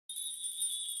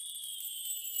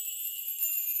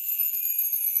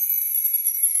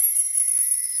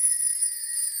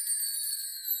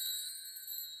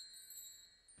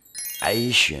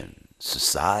Asian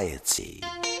Society.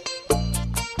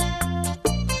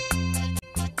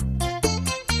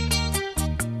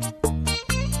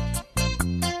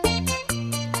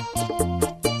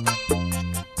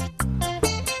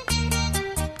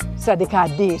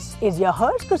 Sadika, this is your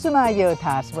host Kusuma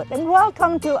Yothaswat and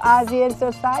welcome to Asean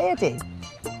Society.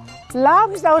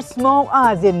 Laos is our small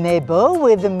ASEAN neighbor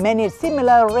with many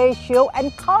similar racial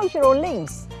and cultural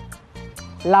links.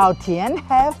 Laotians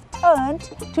have turned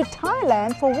to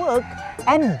Thailand for work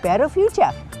and better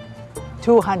future.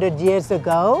 200 years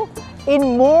ago,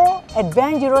 in more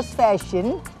adventurous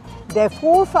fashion, their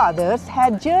forefathers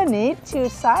had journeyed to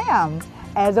Siam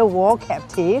as a war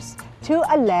captives to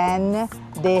a land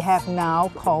they have now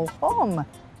called home.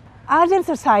 Asean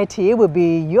Society will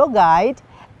be your guide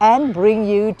and bring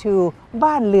you to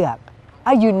Ban Leuk,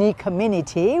 a unique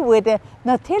community with a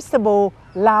noticeable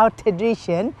Lao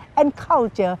tradition and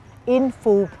culture in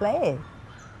full play.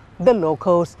 The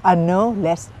locals are no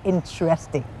less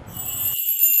interesting.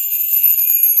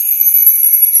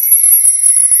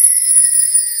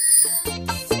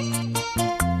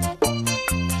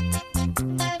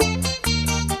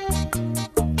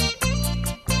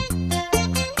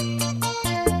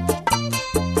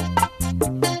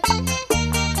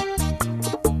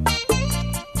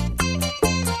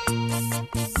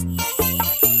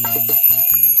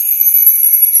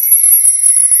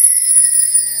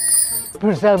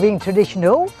 Preserving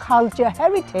traditional culture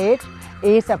heritage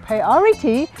is a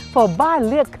priority for Ban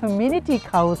Leuk Community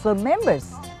Council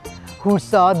members, who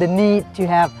saw the need to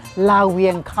have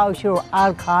Laotian cultural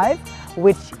archive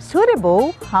which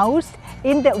suitable housed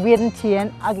in the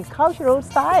Vientiane agricultural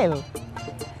style.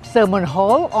 Sermon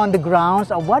hall on the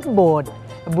grounds of Wat Bot,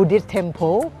 a Buddhist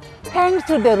temple, thanks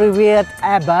to the revered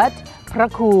abbot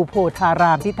Praku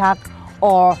Potharam Pitak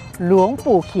or Luang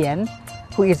Pu Kien,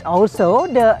 who is also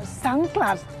the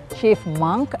Sangklas chief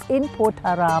monk in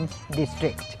Potharam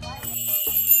district.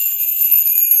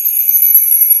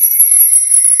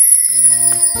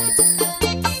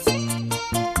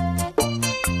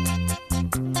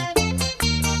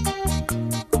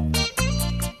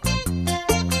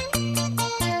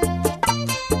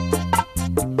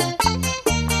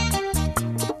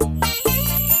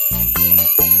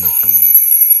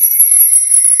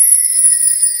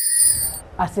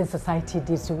 Asean Society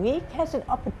this week has an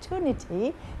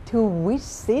opportunity to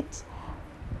visit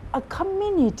a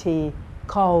community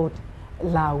called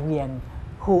Laotian,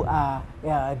 who are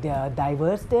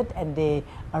diverse and they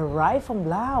arrive from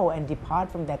Laos and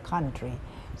depart from their country.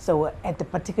 So at the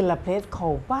particular place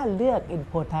called Ban Leuk in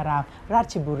Potharam,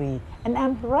 Ratchaburi. And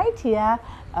I'm right here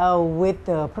with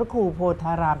Praku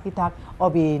Potharam Pitak, or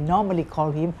we normally call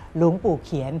him Luang Pu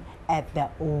Kien, at the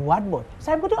Wat Bot.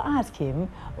 So I'm going to ask him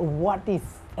what is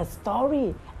a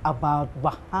story about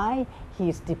behind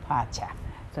his departure.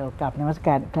 So กราบนมัสก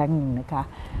ารครั้งหนึ่งนะคะ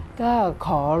ก็ข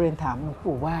อเรียนถามหลวง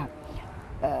ปู่ว่า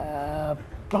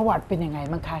ประวัติเป็นยังไง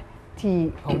บ้างคะที่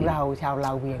ของเราชาวล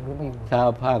าวเวียงหรือไม่รู้ชาว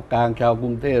ภาคกลางชาวก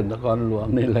รุงเทพนครหลวง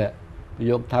นี่แหละ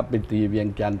ยกทัพไปตีเวียง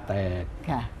จันทร์แตก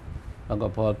แล้วก็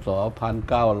พศ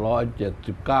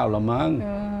1979ละมั้ง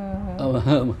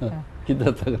คิด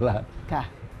ศักราช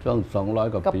ช่วง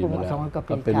200 กว่าปีมาแล้ว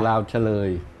ก็เป็นลาวเฉลย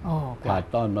กวาด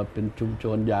ต้อนมาเป็นชุมช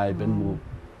นใหญ่เป็นหมู่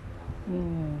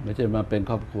ไม่ใช่มาเป็น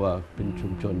ครอบครัวเป็นชุ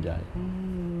มชนใหญ่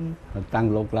มาตั้ง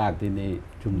รกรากที่นี่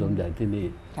ชุมชนใหญ่ที่นี่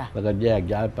แล้วก็แยก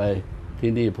ย้ายไป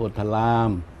ที่นี่โพธาราม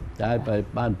ย้ายไป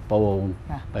บ้านโป่ง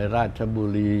ไปราชบุ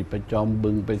รีไปจอมบึ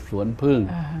งไปสวนพึ่ง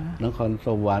นครส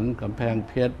วรรค์กำแพงเ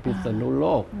พชรพิษณุโล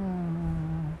ก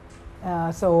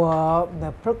So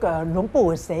the Luang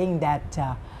Pu is saying that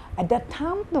at that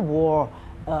time of the war,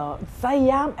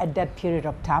 Siam at that period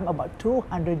of time, about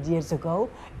 200 years ago,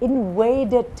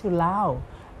 invaded to Laos.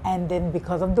 And then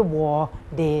because of the war,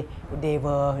 they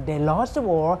lost the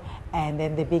war, and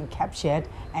then they being captured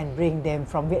and bring them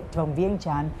from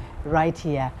Vientiane right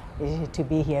here to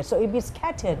be here. So it be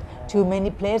scattered to many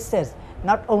places.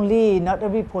 Not only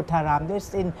Potharam,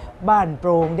 there's in Ban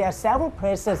Prong. There are several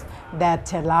places that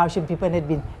Laotian people had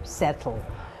been settled.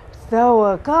 So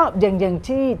ก็อย่าง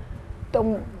ที่ตรง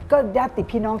ก็ญาติ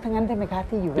พี่น้องทั้งนั้นใช่ไหมคะ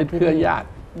ที่อยู่กันที่นี่เป็นเครือญา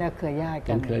ติ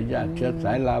กันเครือญาติเชื้อส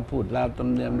ายลาวพูดลาวต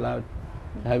ำเนียมลาว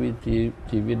ใช้วิธี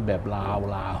ชีวิตแบบลาว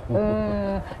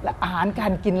และอาหารกา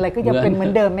รกินอะไรก็ยังเป็นเหมือ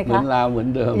นเดิมไหมคะเหมือนลาวเหมือน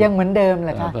เดิมยังเหมือนเดิมแห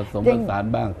ละคะผสมผสาน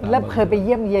บ้างแล้วเคยไปเ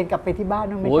ยี่ยมเยียนกลับไปที่บ้าน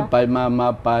บ้างไหมคะโอ้ยไปมา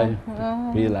ไป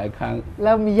ปีหลายครั้งแ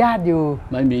ล้วมีญาติอยู่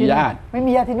ไม่มีญา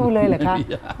ติที่นู่นเลยเหรอคะ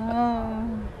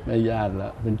ไม่ญาติแล้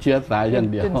วเป็นเชื้อสายอย่าง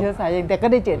เดียวเป็นเชื้อสายอย่างแต่ก็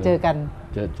ได้เจอกัน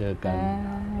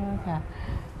ค่ะ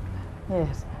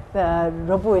Yes.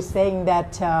 Robu is saying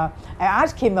that I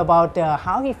asked him about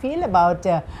how he feel about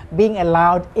being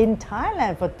allowed in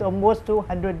Thailand for almost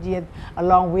 200 years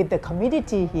along with the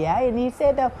community here, and he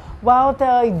said, well,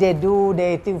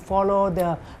 they still follow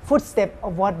the footsteps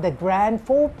of what the grand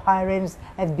foreparents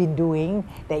has been doing.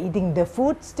 They're eating the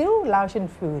food, still Laotian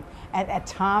food, and at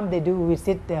times they do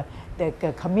visit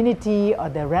the community or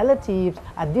the relatives,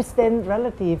 a distant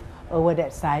relative over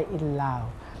that side in Laos.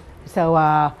 So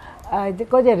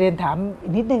ก็จะเรียนถาม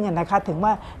นิดนึงนะคะถึง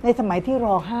ว่าในสมัยที่ร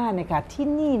.5เนี่ยค่ะที่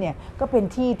นี่เนี่ยก็เป็น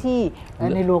ที่ที่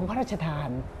ในหลวงพระราชทาน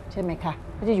ใช่ไหมคะ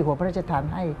พระเจ้าอยู่หัวพระราชทาน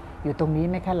ให้อยู่ตรงนี้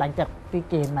ไหมคะหลังจากปี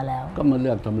เกณฑ์มาแล้วก็มาเลื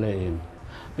อกทำเลเอง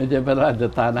ไม่ใช่พระราช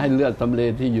ทานให้เลือกทำเล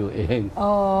ที่อยู่เอง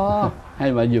ให้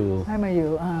มาอยู่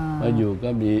ก็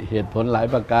มีเหตุผลหลาย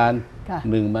ประการ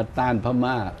หนึ่งมาต้านพ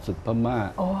ม่าศึกพม่า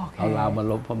เอาลาวมา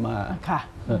ลบพม่า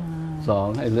สอง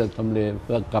ให้เลือกทำเลเ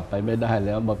พื่อกลับไปไม่ได้แ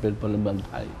ล้วมาเป็นพลเมืองไ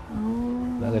ทย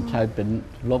แล้วก็ใช้เป็น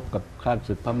ลบกับข้า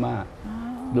ศึกพม่า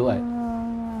ด้วย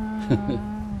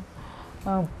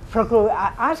I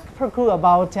asked Prakru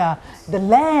about the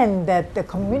land that the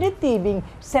community being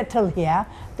settled here.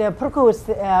 The Prakru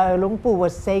Luang Pu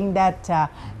was saying that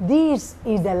this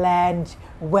is the land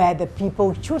where the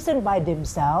people chosen by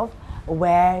themselves,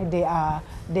 where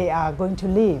they are going to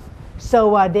live. So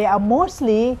they are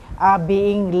mostly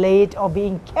being laid or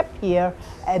being kept here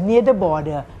near the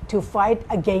border to fight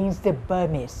against the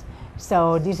Burmese.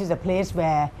 So this is a place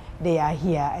where they are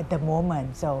here at the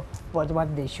moment. So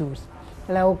what they choose.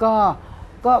 แล้ว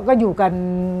ก็อยู่กัน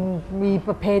มีป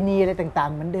ระเพณีอะไรต่าง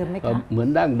ๆเหมือนเดิมไหมคะเหมือน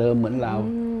ดั้งเดิมเหมือนเรา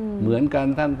เหมือนกัน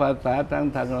ทั้งภาษาทั้ง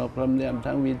ทางธรรมเนียม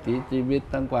ทั้งวิถีชีวิต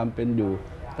ทั้งความเป็นอยู่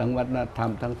ทั้งวัฒนธรร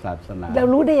มทั้งศาสนาเรา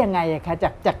รู้ได้ยังไงคะ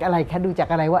จากอะไรคะดูจาก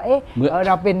อะไรว่าเ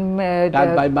ราเป็นการ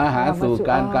ไปมาหาสู่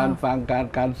การฟัง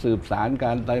การสืบสารก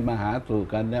ารไปมาหาสู่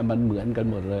กันเนี่ยมันเหมือนกัน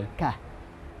หมดเลยค่ะ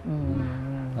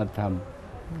วัฒนธรรม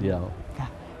เดียว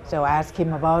So I asked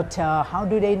him about how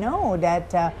do they know that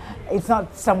it's not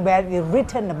somewhere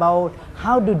written about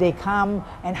how do they come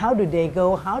and how do they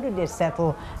go, how do they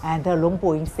settle. And Luang Pu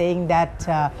is saying that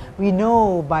we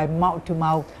know by mouth to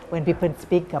mouth when people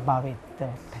speak about it.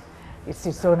 It's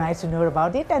just so nice to know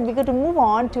about it. And we're going to move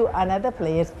on to another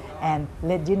place and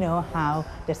let you know how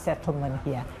the settlement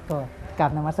here. ก็กรา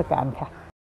บนมัสการค่ะ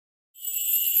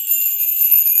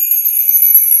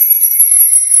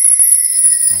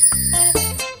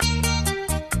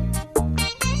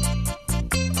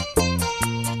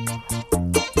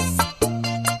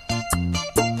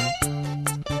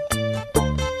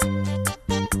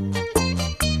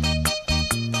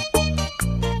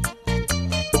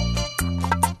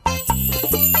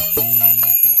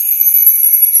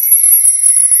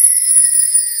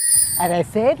As I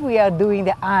said, we are doing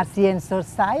the Asean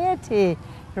Society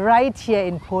right here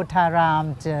in Potaram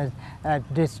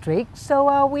district.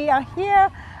 So we are here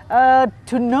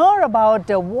to know about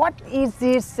what is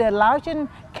this Laotian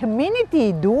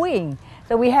community doing.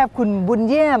 So we have Kun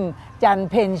Bunyem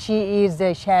Janpen. She is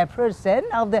the chairperson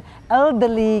of the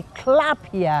elderly club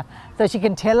here. So she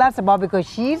can tell us about, because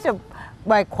she's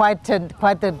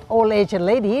quite an old age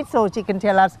lady, so she can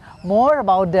tell us more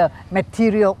about the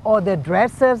material or the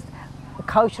dresses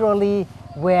culturally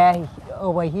wear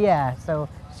over here. So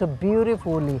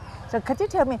beautifully. So could you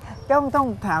tell me ต้อง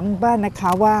ถามบ้านนะค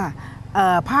ะว่า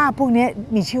ผ้าพวกนี้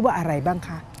มีชื่อว่าอะไรบ้างค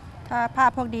ะถ้าผ้า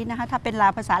พวกนี้นะคะถ้าเป็นลา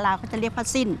วภาษาลาวเขาจะเรียกผ้า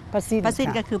สิ้น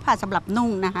ก็คือผ้าสำหรับนุ่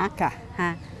งนะคะ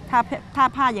ถ้า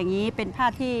ผ้าอย่างนี้เป็นผ้า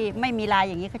ที่ไม่มีลาย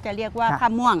อย่างนี้เขาจะเรียกว่าผ้า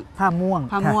ม่วง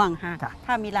ค่ะ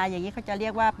ถ้ามีลายอย่างนี้เขาจะเรี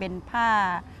ยกว่าเป็นผ้า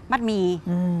มัดหมี่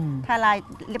ถ้าลาย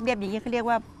เรียบๆอย่างนี้เขาเรียก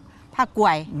ว่าผ้ากว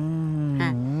ย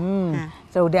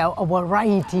So there are a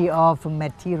variety of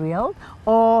material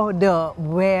or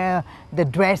the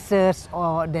dresses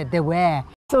or the wear.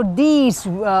 So these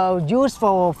used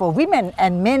for women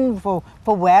and men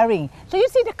for wearing. So you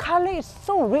see the color is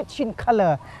so rich in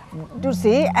color, you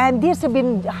see, and these have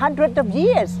been hundreds of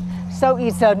years. So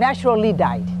it's naturally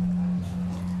dyed.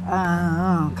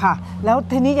 ค่ะแล้ว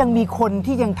ทีนี้ยังมีคน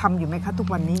ที่ยังทำอยู่ไหมคะทุก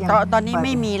วันนี้ยังตอนนี้ไ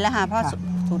ม่มีแล้วค่ะเพราะ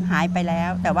สูญหายไปแล้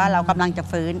วแต่ว่าเรากำลังจะ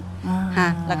ฟื้น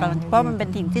แล้วก็เพราะมันเป็น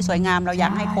สิ่งที่สวยงามเราอยา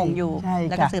กให้คงอยู่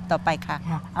แล้วก็สืบต่อไปค่ะ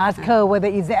Ask her whether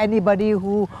is there anybody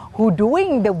who doing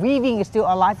the weaving is still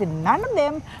alive, and none of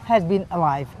them has been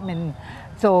alive. I mean,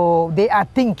 so they are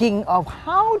thinking of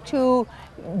how to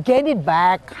get it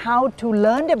back, how to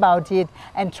learn about it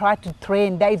and try to train.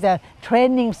 There is a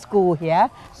training school here,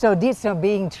 so these are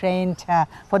being trained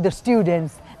for the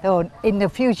students. So in the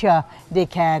future they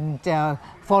can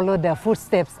follow the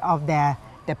footsteps of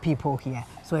the people here.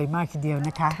 สวยมากทีเดียวน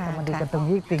ะคะมาดูกันตรง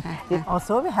นี้จริงๆ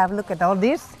Also we have look at all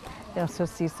this. Also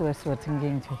see สวยๆจ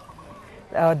ริงๆ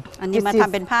อันนี้มาท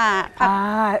ำเป็นผ้า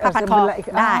พันคอ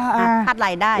ได้พัดไห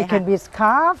ล่ได้ It can be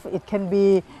scarf. It can be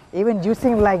even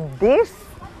using like this.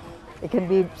 It can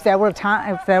be several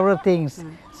things.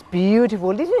 It's beautiful.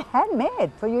 This is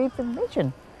handmade for your information.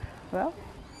 Well,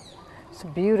 it's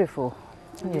beautiful.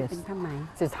 Yes.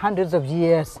 It's hundreds of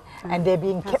years, and they're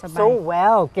being kept so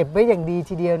well. เก็บไว้อย่างดี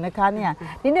ทีเดียวนะคะเนี่ย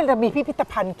นี่เรามีพิพิธ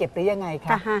ภัณฑ์เก็บหรือยังไงค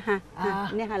ะ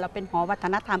เนี่ยค่ะเราเป็นหอวัฒ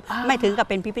นธรรมไม่ถึงกับ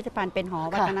เป็นพิพิธภัณฑ์เป็นหอ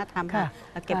วัฒนธรรมค่ะ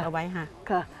เราเก็บเอาไว้ค่ะ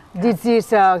This is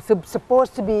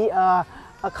supposed to be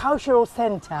a cultural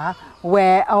center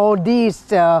where all these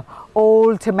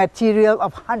old material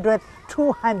of 100,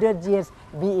 200 years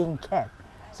being kept.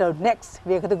 So next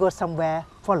we're going to go somewhere.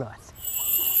 Follow us.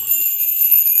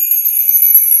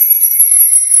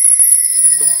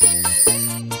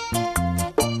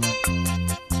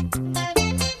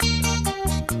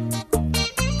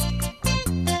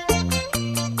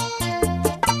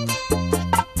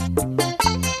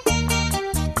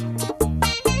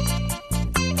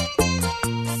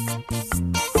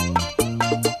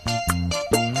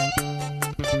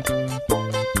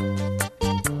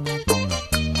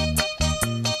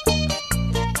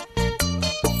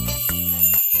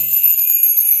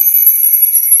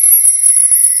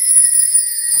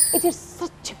 It is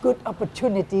such a good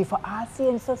opportunity for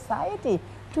Asean Society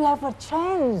to have a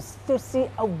chance to see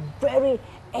a very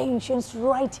ancient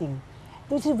writing.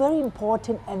 This is very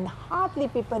important and hardly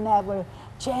people have a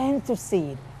chance to see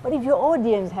it. But if your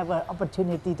audience have an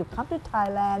opportunity to come to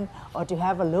Thailand or to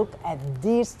have a look at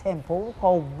this temple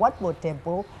called Wat Bo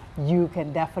Temple, you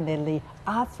can definitely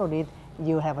ask for it.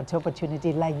 You have an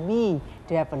opportunity like me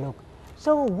to have a look.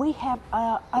 So we have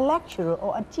a lecturer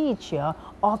or a teacher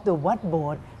of the Wat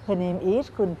Board. Her name is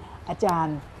คุณอาจาร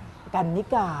ย์กันนิ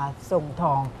กาทรงท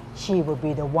อง She will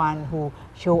be the one who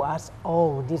show us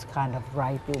all this kind of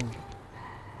writing.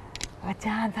 อาจ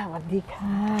ารย์สวัสดีค่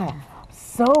ะ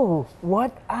So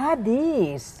what are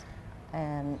these?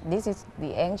 This is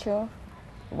the ancient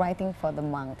writing for the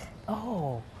monk.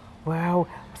 Oh, wow.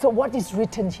 So what is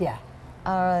written here?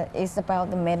 It's about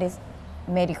the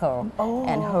medical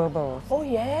and herbal. Oh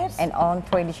yes. And all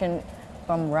tradition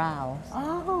from Laos.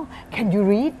 Oh, can you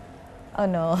read? Oh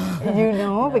no. You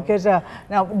know, no. Because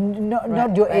now not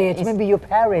your age, maybe your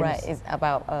parents. Right, it's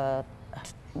about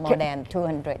more than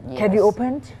 200 years. Can you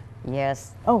open it?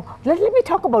 Yes. Oh, let me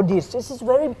talk about this. This is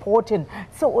very important.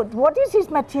 So what is this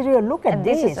material? Look at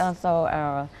this. This is also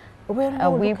a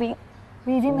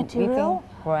weaving material?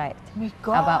 Right.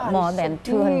 God, about more than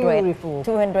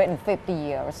 250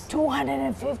 years.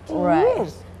 250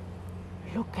 years.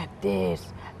 Look at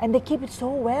this. And they keep it so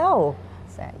well.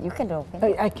 So you can open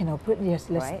it. I can open it. Yes,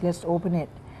 let's open it.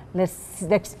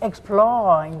 Let's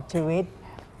explore into it.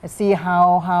 See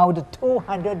how the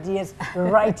 200 years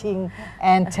writing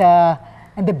and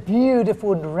the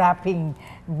beautiful wrapping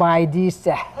by this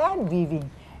hand weaving.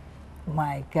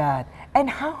 My God! And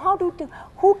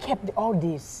who kept all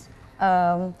this?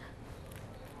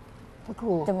 พระค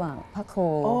รูพระ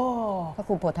ค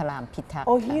รูโพธารามพิทักษ์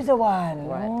Oh, he's the one.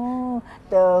 Right.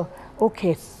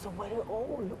 Okay. So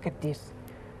look at this.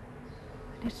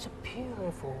 It's so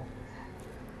beautiful.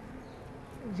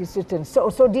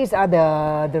 So these are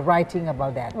the writing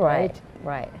about that, right?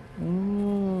 Right.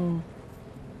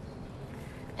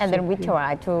 And then we try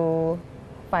to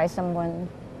find someone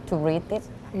to read it.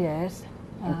 Yes.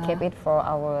 And keep it for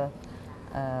our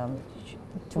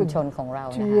ชุมชนของเรา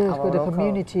Yes, for the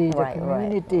community.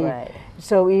 Right.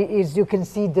 So you can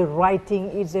see the writing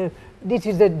this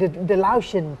is the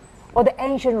Laotian or the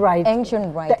ancient writing.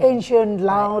 The ancient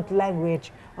Lao language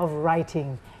of writing.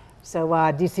 So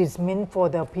this is meant for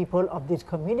the people of this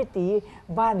community,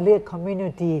 Ban Liet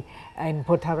community in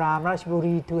Potharam,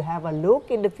 Ratchaburi, to have a look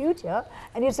in the future.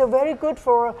 And it's very good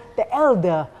for the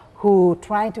elder who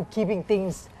try to keeping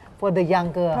things for the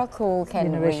younger generation. พระครู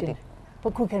can read it.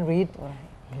 Who can read?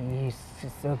 Yes,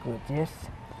 it's so good, yes.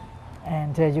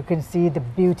 And you can see the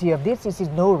beauty of this. This is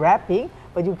no wrapping,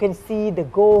 but you can see the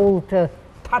gold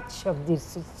touch of this.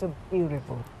 It's so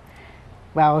beautiful.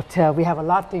 Well, we have a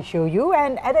lot to show you.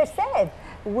 And as I said,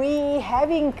 we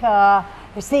having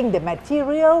seeing the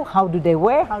material. How do they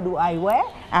wear? How do I wear?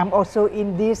 I'm also in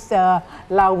this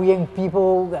Lao Vieng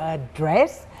people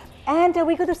dress. And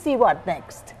we're going to see what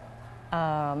next.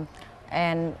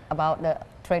 And about the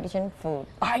tradition food.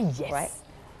 Yes.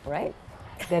 Right?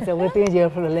 There's a little here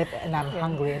for the left, and I'm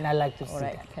hungry, and I like to see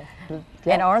that. Okay.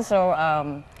 Yeah. And also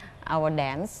our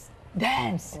dance.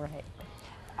 Right.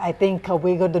 I think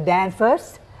we're going to dance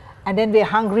first, and then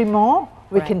we're hungry more.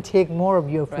 We can take more of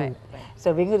your food. Right.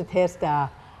 So we're going to taste the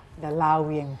Lao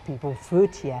Vieng people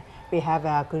food here. we have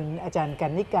คุณอาจารย์กั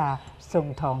นนิกาทรง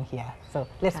ทอง here so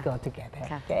let's go together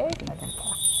okay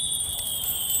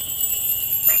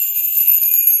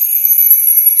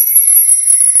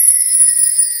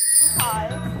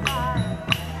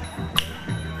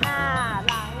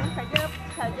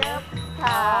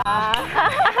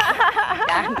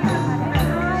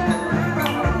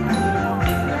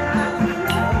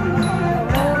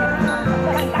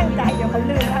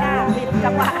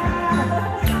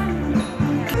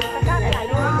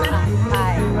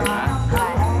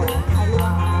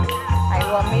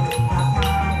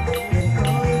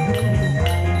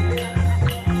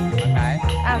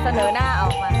เสนอหน้าอ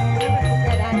อกมา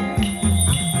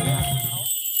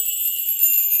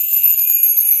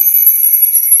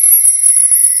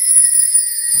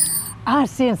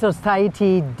Asean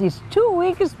Society, this 2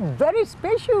 weeks is very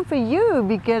special for you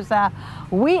because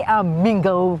we are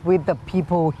mingled with the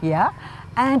people here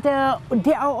and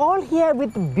they are all here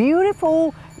with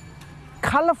beautiful,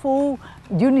 colorful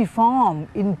uniform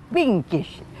in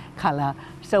pinkish color.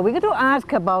 So we're going to ask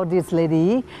about this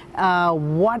lady,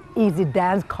 what is the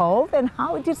dance called and how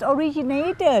it is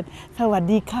originated. สวัส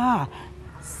ดีค่ะ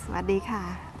สวัสดีค่ะ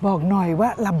บอกหน่อยว่า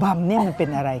ระบำเนี่ยมันเป็น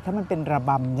อะไรคะมันเป็นระ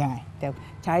บำยังไงแต่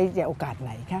ใช้ในโอกาสไห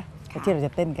นคะที่เราจ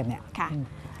ะเต้นกันเนี่ย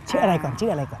ชื่ออะไรก่อนชื่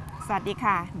ออะไรก่อน สวัสดี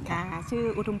ค่ะชื่อ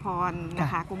อุทุมพรนะ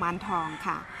คะกุมารทอง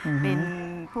ค่ะเป็น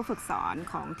ผู้ฝึกสอน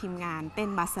ของทีมงานเต้น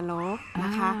บาสโลปน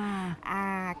ะคะ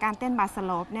การเต้นบาสโ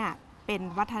ลปเนี่ยเป็น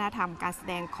วัฒนธรรมการแส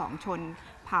ดงของชน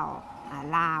เผ่า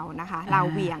ลาวนะคะลาว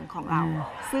เวียงของเรา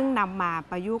ซึ่งนำมา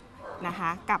ประยุกต์นะค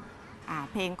ะกับ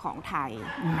เพลงของไทย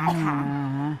นะคะ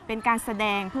เป็นการแสด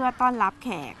งเพื่อต้อนรับแข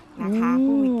กนะคะ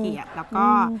ผู้มีเกียรติแล้วก็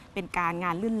เป็นการง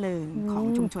านลื่นเริงของ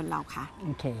ชุมชนเราค่ะโ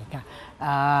อเคค่ะ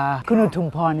คุณอุทุม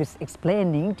พร is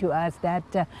explaining to us that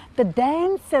the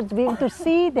dance that we're going to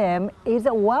see them is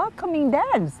a welcoming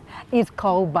dance. It's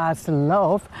called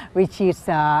Basalov, which is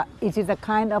it is a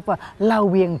kind of a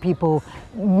Laovian people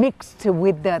mixed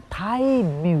with the Thai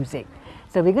music.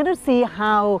 So we're going to see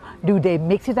how do they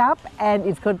mix it up and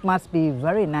it must be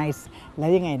very nice. แล้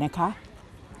วยังไงนะคะ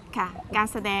ค่ะการ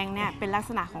แสดงเนี่ยเป็นลัก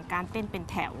ษณะของการเต้นเป็น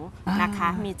แถวนะคะ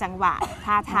มีจังหวะ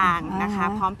ท่าทางนะคะ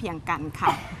พร้อมเพรียงกันค่ะ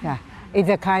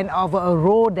It's a kind of a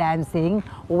row dancing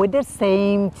with the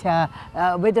same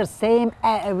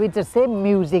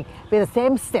music, with the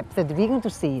same steps that we're going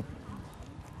to see it.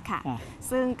 ค่ะ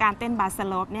ซึ่งการเต้นบาส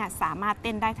โลปเนี่ยสามารถเ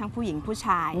ต้นได้ทั้งผู้หญิงผู้ช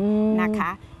ายนะค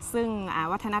ะซึ่ง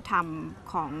วัฒนธรรม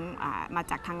ของมา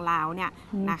จากทางลาวเนี่ย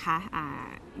นะคะ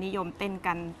นิยมเต้น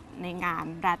กันในงาน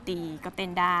ราตรีก็เต้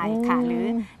นได้ค่ะหรือ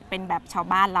เป็นแบบชาว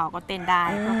บ้านเราก็เต้นได้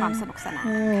เพื่อความสนุกสนาน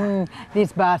ค่ะ This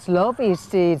Basalov is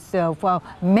for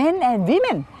men and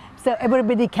women. So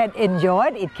everybody can enjoy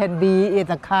it. It can be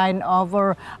a kind of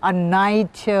a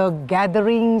night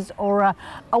gatherings or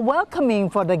a welcoming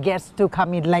for the guests to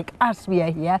come in like us we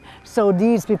are here. So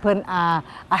these people are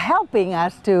helping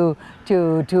us to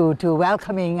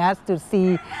welcoming us to see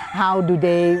how do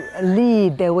they lead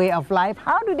their way of life,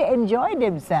 how do they enjoy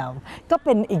themselves. ก็เ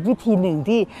ป็นอีกวิธีหนึ่ง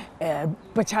ที่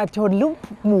ประชาชนหรือ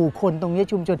หมู่คนตรงนี้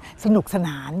ชุมชนสนุกสน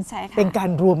านเป็นการ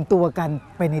รวมตัวกัน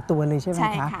ไปในตัวเลยใช่ไหมคะใ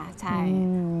ช่ค่ะใช่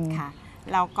ค่ะ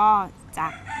แล้วก็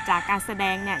จากการแสด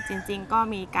งเนี่ยจริงๆก็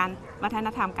มีการวัฒน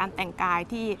ธรรมการแต่งกาย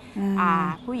ที่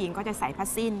ผู้หญิงก็จะใส่ผ้า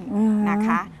สิ้นนะค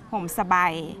ะห่มสบา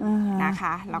ยนะค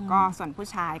ะแล้วก็ส่วนผู้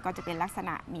ชายก็จะเป็นลักษณ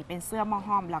ะมีเป็นเสื้อหม้อ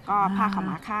ห้อมแล้วก็ผ้าขาว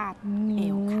ม้าคาดเอ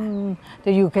วค่ะ So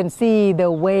you can see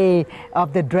the way of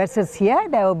the dresses here.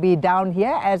 They will be down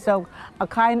here as a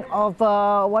kind of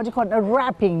what you call a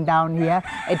wrapping down here.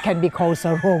 It can be called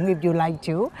sarong if you like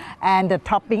to, and the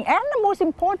topping. And most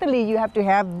importantly, you have to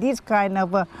have this kind of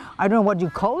I don't know what you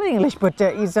call it in English, but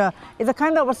it's a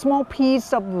kind of a small piece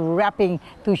of wrapping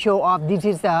to show off this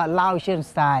is the Laotian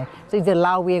style. So it's a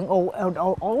Laotian,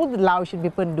 all the Laotian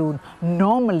people do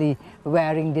normally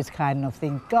wearing this kind of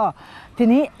thing. ก็ที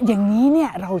นี้อย่างนี้เนี่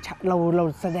ยเรา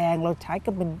แสดงเราใช้กั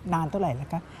นเป็นนานเท่าไหร่แล้ว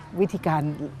คะวิธีการ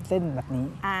เส้นแบบนี้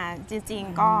จริง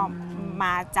ๆก็ม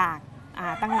าจาก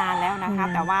ตั้งนานแล้วนะคะ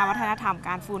แต่ว่าวัฒนธรรมก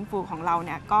ารฟื้นฟูของเราเ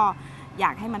นี่ยก็อย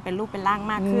ากให้มันเป็นรูปเป็นร่าง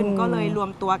มากขึ้นก็เลยรวม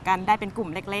ตัวกันได้เป็นกลุ่ม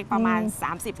เล็กๆประมาณ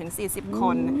 30-40 ค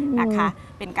นนะคะ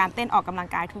เป็นการเต้นออกกำลัง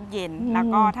กายทุกเย็นแล้ว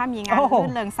ก็ถ้ามีงานรื่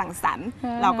นเริงสังสรรค์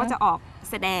เราก็จะออก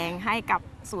แสดงให้กับ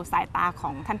สู่สายตาขอ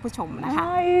งท่านผู้ชมนะคะ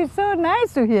It's so nice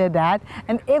to hear that.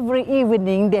 And every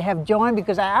evening they have joined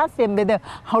because I asked them whether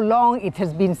how long it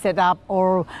has been set up or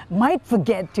might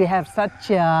forget to have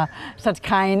such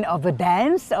kind of a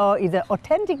dance or is an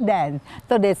authentic dance.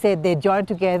 So they said they joined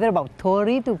together about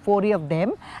 30 to 40 of them,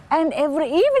 and every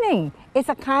evening it's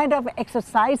a kind of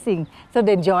exercising. So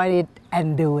they join it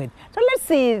and do it. So let's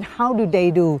see how do they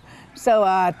do so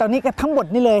ตอนนี้ก็ทั้งหมด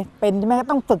นี่เลยเป็นใช่ไหม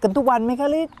ต้องฝึกกันทุกวันไหมคะ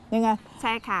ลิศยังไงใ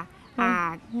ช่ค่ะ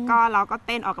ก็เราก็เ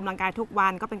ต้นออกกำลังกายทุกวั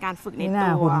นก็เป็นการฝึกในตัว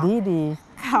หุ่นดี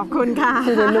ขอบคุณค่ะ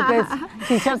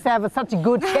She just have such a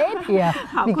good shape here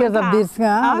because of this น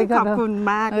ะขอบคุณ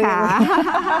มากค่ะ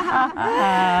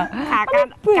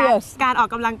การออก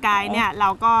กำลังกายเนี่ยเรา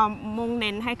ก็มุ่งเ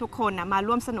น้นให้ทุกคนมา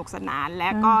ร่วมสนุกสนานและ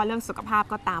ก็เรื่องสุขภาพ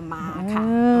ก็ตามมาค่ะ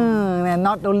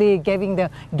Not only giving the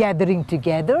gathering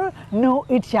together know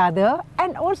each other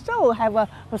and also have a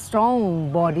strong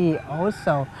body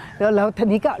also แล้วที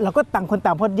นี้ก็เราก็ต่างคนต่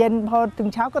างพอเย็นพอถึง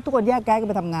เช้าก็ทุกคนแยกย้ายกัน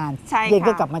ไปทำงานเย็น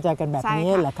ก็กลับมาเจอกันแบบนี้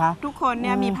เหรอคะทุกคนเ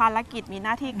นี่ยมีภารกิจมีห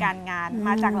น้าที่การงานม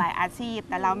าจากหลายอาชีพ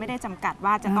แต่เราไม่ได้จำกัด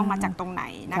ว่าจะต้องมาจากตรงไหน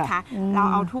นะคะเรา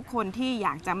เอาทุกคนที่อย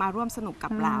ากจะมาร่วมสนุกกั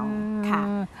บเราค่ะ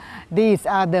These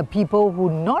are the people who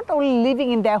not only living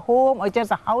in their home or just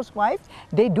a housewife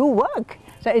they do work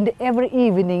so in every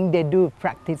evening they do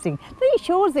practicing that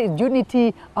shows the unity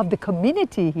of the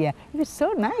community here it is so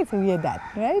nice to hear that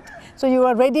right so you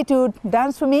are ready to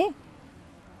dance for me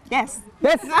Yes.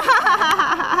 Yes.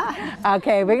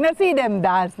 Okay, we're gonna see them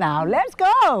dance now. Let's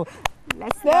go.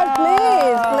 Let's go.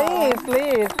 Please.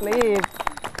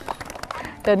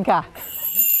 เชิญค่ะ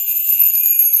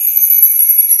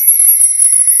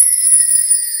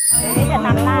นี่จะน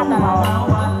ำหน้าตลอด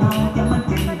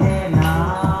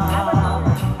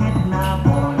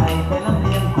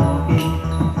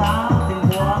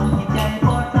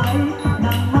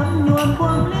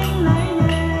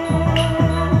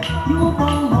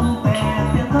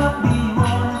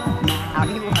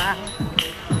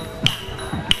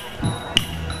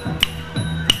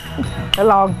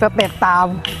ลองสเต็ปตาม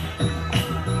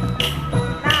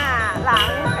หน้าหลัง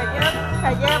ข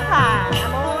ยับค่ะ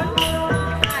หมุน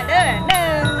เดิน1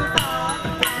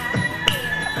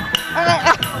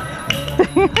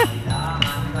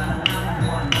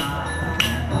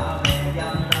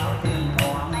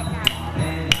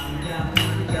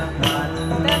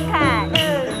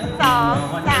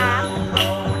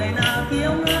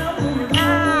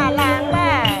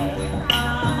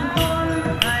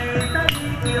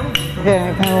 แก่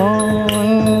เขา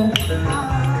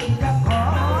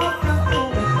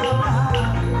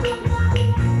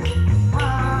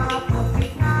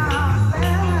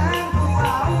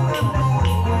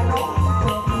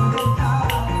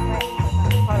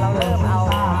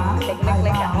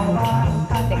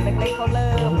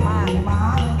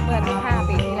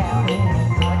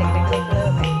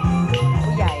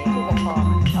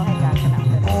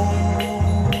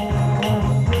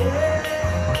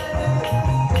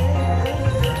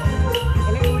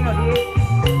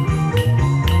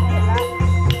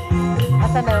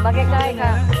มาใกล้ๆค่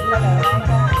ะเสนอไว้ค่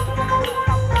ะ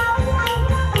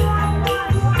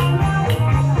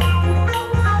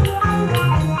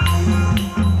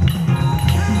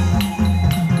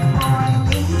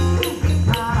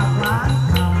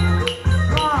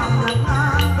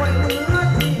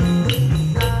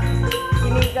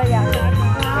ที่นี่ก็ยัง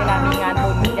เวลามีงานบุ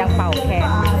ญยังเป่าแคน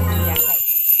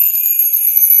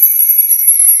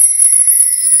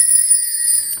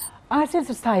Asean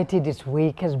Society this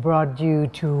week has brought you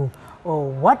to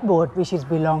what boat which is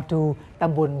belong to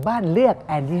Tambun Ban Leuk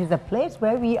and this is the place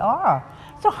where we are.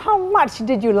 So how much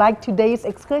did you like today's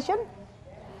excursion?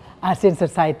 Asean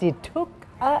Society took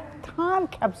a time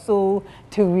capsule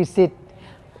to visit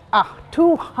a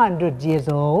 200 years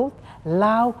old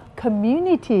Lao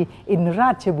community in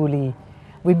Ratchaburi.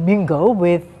 We mingle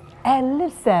with and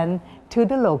listen to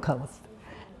the locals.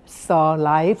 Saw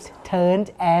lives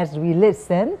turned as we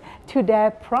listen to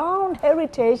their proud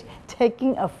heritage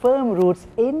taking a firm roots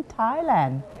in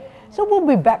Thailand. So we'll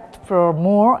be back for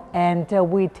more and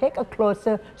we take a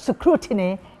closer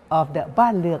scrutiny of the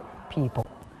Ban Leuk people.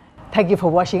 Thank you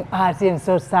for watching Asean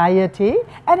Society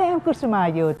and I am Kusuma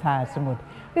Yotha Samut.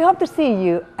 We hope to see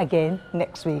you again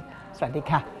next week. สวัสดี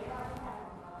ค่ะ